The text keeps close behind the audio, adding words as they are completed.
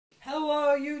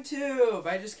Hello YouTube!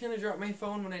 I just kind of dropped my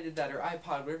phone when I did that, or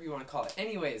iPod, whatever you want to call it.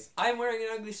 Anyways, I'm wearing an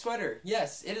ugly sweater.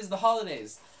 Yes, it is the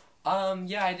holidays.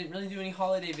 Yeah, I didn't really do any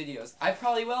holiday videos. I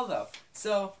probably will though.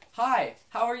 So, hi,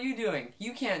 how are you doing?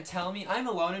 You can't tell me, I'm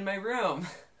alone in my room.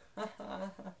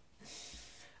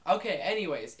 Okay,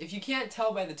 anyways, if you can't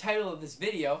tell by the title of this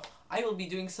video, I will be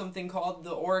doing something called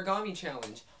the Origami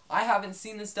Challenge. I haven't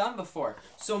seen this done before,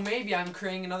 so maybe I'm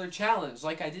creating another challenge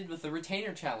like I did with the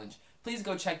Retainer Challenge. Please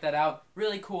go check that out.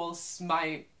 Really cool. It's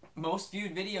my most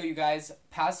viewed video, you guys.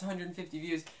 Past 150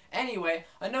 views. Anyway,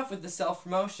 enough with the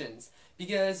self-promotions,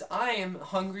 because I am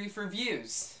hungry for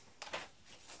views.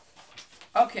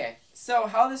 Okay, so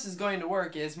how this is going to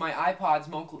work is my iPod's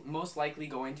most likely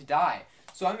going to die.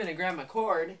 So I'm going to grab my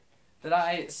cord that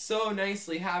I so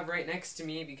nicely have right next to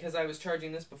me because I was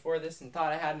charging this before this and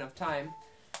thought I had enough time,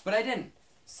 but I didn't.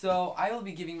 So I will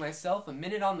be giving myself a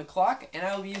minute on the clock, and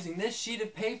I will be using this sheet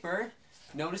of paper.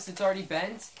 Notice it's already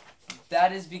bent.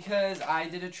 That is because I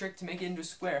did a trick to make it into a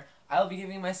square. I will be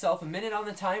giving myself a minute on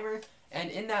the timer, and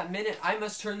in that minute I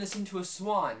must turn this into a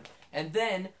swan. And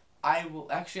then I'll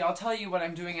tell you what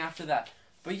I'm doing after that.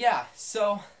 But yeah,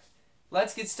 so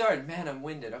let's get started. Man, I'm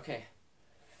winded. Okay.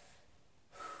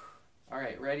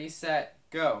 Alright, ready, set,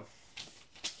 go.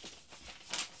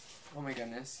 Oh my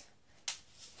goodness.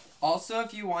 Also,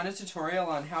 if you want a tutorial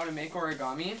on how to make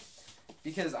origami,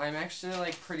 because I'm actually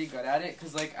like pretty good at it,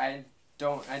 because like I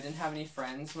didn't have any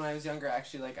friends when I was younger.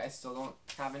 Actually, like I still don't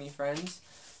have any friends,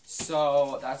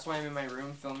 so that's why I'm in my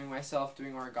room filming myself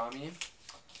doing origami.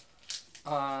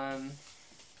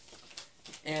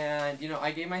 And you know,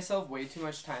 I gave myself way too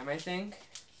much time, I think,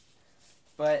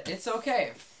 but it's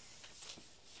okay.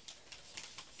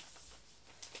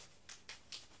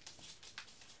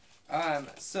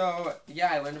 So,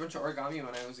 yeah, I learned a bunch of origami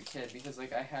when I was a kid because,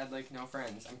 like, I had, like, no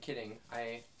friends. I'm kidding.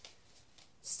 I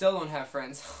still don't have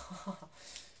friends.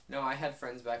 No, I had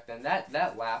friends back then.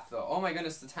 That laugh, though. Oh, my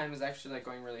goodness, the time is actually, like,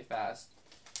 going really fast.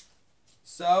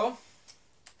 So,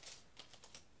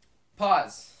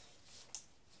 pause.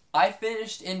 I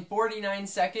finished in 49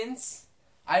 seconds.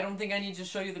 I don't think I need to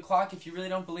show you the clock. If you really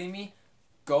don't believe me,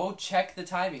 go check the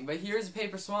timing. But here's a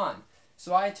paper swan.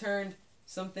 So I turned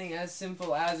something as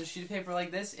simple as a sheet of paper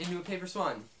like this into a paper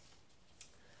swan.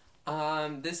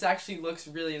 This actually looks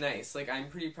really nice. Like, I'm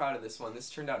pretty proud of this one. This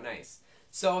turned out nice.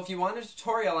 So if you want a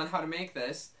tutorial on how to make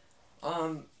this,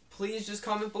 please just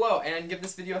comment below and give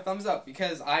this video a thumbs up,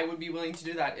 because I would be willing to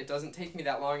do that. It doesn't take me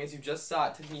that long, as you just saw.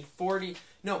 It took me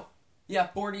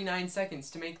 49 seconds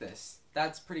to make this.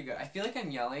 That's pretty good. I feel like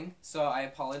I'm yelling, so I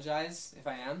apologize if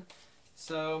I am.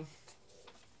 So,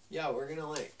 yeah, we're gonna,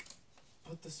 like,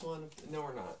 put this one, no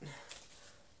we're not.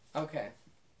 Okay.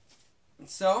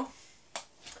 So,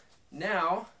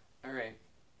 now, alright,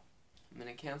 I'm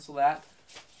going to cancel that.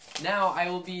 Now I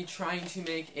will be trying to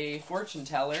make a fortune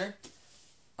teller,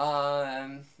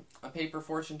 a paper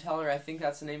fortune teller, I think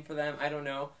that's the name for them, I don't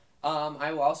know.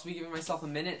 I will also be giving myself a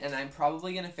minute, and I'm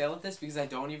probably going to fail at this because I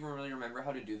don't even really remember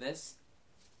how to do this.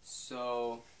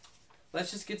 So,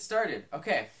 let's just get started.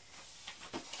 Okay.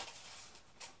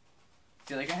 I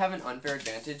feel like I have an unfair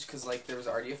advantage because, like, there was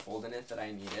already a fold in it that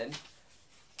I needed.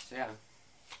 So, yeah.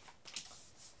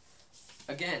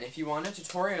 Again, if you want a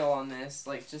tutorial on this,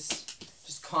 like,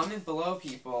 just comment below,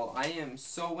 people. I am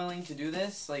so willing to do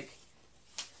this. Like,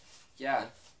 yeah.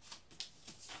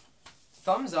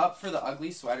 Thumbs up for the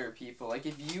ugly sweater, people. Like,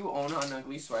 if you own an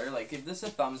ugly sweater, like, give this a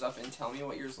thumbs up and tell me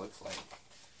what yours looks like.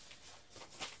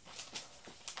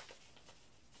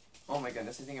 Oh my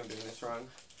goodness, I think I'm doing this wrong.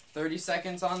 30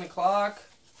 seconds on the clock.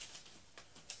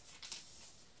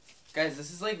 Guys, this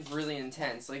is, like, really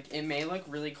intense. Like, it may look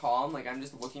really calm, like I'm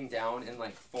just looking down and,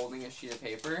 like, folding a sheet of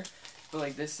paper, but,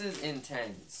 like, this is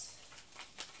intense.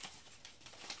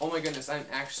 Oh my goodness, I'm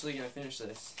actually gonna finish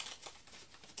this.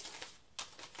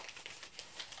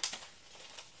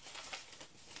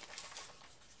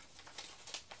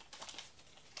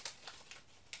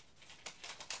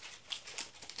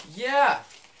 Yeah!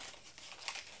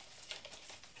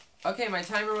 Okay, my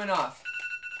timer went off.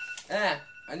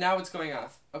 Now it's going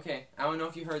off. Okay, I don't know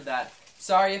if you heard that.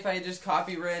 Sorry if I just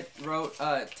wrote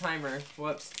timer.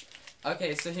 Whoops.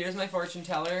 Okay, so here's my fortune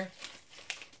teller.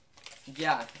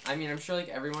 Yeah, I mean, I'm sure, like,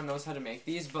 everyone knows how to make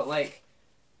these, but, like,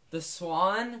 the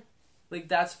swan, like,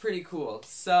 that's pretty cool.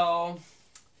 So,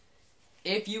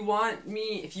 if you want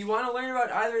to learn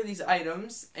about either of these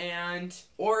items,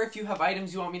 or if you have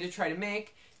items you want me to try to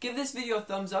make, give this video a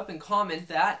thumbs up and comment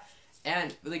that.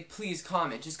 And, like, please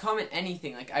comment. Just comment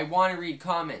anything. Like, I want to read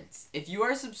comments. If you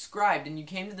are subscribed and you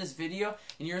came to this video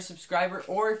and you're a subscriber,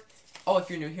 or if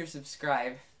you're new here,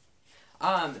 subscribe.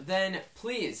 Then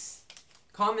please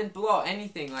Comment below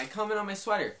anything, like comment on my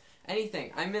sweater,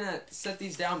 anything. I'm gonna set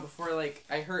these down before like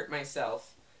I hurt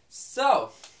myself. So,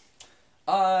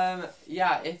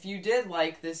 yeah, if you did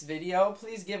like this video,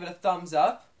 please give it a thumbs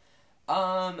up.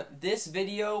 This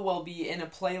video will be in a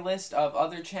playlist of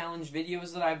other challenge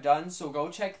videos that I've done, so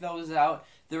go check those out.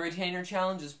 The retainer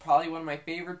challenge is probably one of my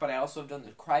favorite, but I also have done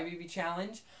the crybaby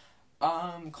challenge.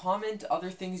 Comment other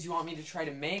things you want me to try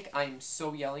to make. I'm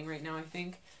so yelling right now, I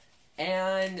think.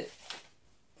 And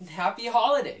happy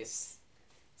holidays.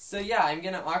 So yeah, I'm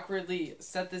gonna awkwardly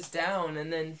set this down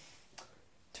and then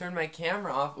turn my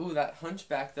camera off. Ooh, that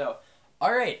hunchback though.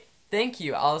 Alright, thank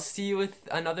you. I'll see you with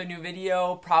another new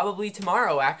video probably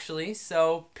tomorrow actually.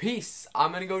 So peace.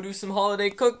 I'm gonna go do some holiday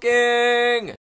cooking.